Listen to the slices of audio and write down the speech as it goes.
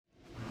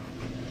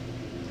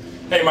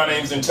Hey, my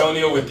name's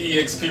Antonio with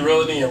eXp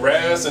Realty and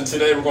Raz, and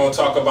today we're going to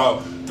talk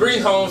about 3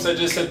 homes that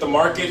just hit the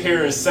market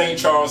here in St.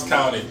 Charles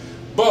County.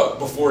 But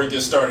before we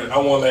get started, I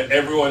want to let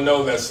everyone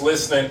know that's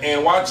listening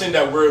and watching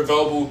that we're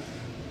available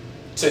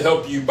to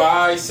help you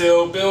buy,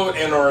 sell, build,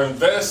 and or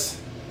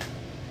invest.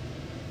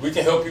 We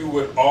can help you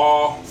with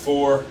all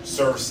 4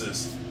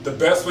 services. The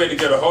best way to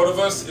get a hold of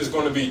us is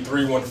going to be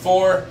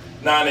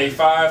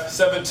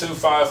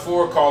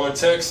 314-985-7254. Call or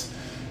text.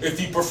 If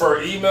you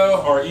prefer email,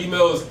 our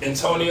email is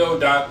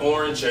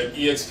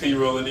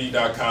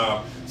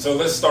antonio.orange@exprealty.com. So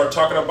let's start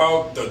talking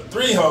about the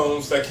 3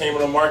 homes that came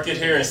on the market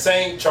here in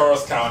St.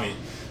 Charles County.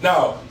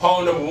 Now,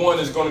 home number 1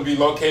 is going to be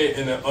located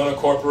in the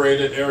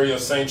unincorporated area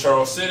of St.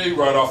 Charles City,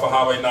 right off of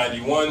Highway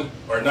 91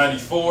 or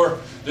 94.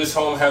 This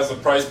home has a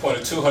price point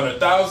of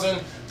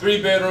 $200,000,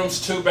 3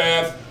 bedrooms, 2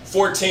 bath,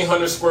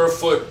 1,400 square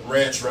foot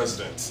ranch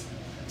residence.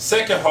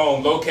 Second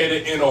home,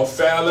 located in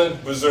O'Fallon,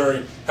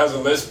 Missouri, has a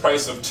list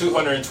price of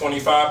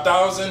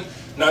 $225,000.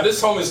 Now, this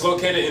home is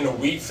located in the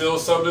Wheatfield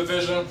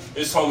subdivision.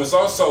 This home is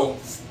also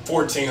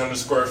 1,400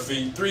 square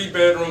feet, 3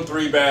 bedroom,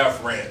 3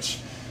 bath ranch.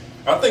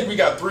 I think we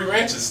got 3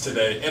 ranches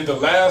today. And the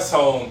last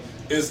home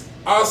is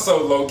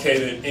also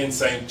located in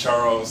St.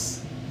 Charles.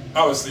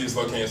 Obviously, it's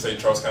located in St.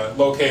 Charles County,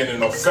 located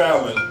in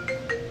O'Fallon.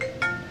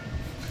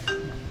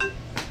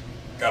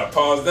 Gotta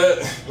pause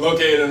that.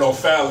 Located in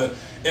O'Fallon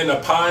in the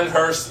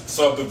Pinehurst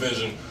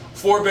subdivision.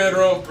 4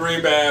 bedroom, 3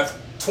 bath,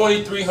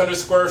 2,300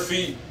 square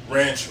feet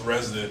ranch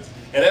residence.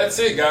 And that's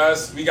it,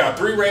 guys. We got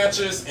 3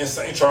 ranches in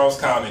St. Charles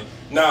County.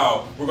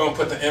 Now, we're gonna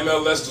put the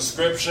MLS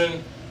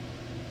description,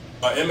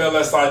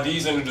 MLS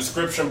IDs in the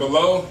description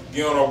below.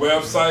 Get on our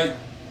website,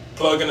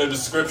 plug in the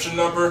description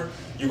number.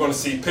 You're gonna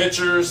see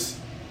pictures,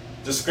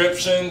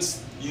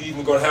 descriptions. You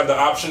even gonna have the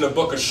option to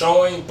book a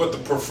showing, but the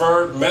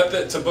preferred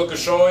method to book a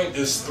showing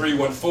is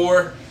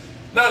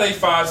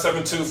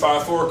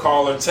 314-985-7254.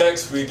 Call or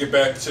text. We'll get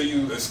back to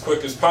you as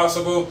quick as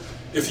possible.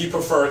 If you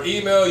prefer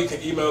email, you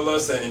can email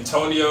us at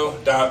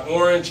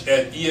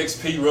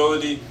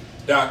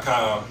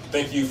antonio.orange@exprealty.com.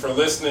 Thank you for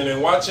listening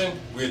and watching.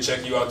 We'll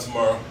check you out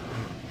tomorrow.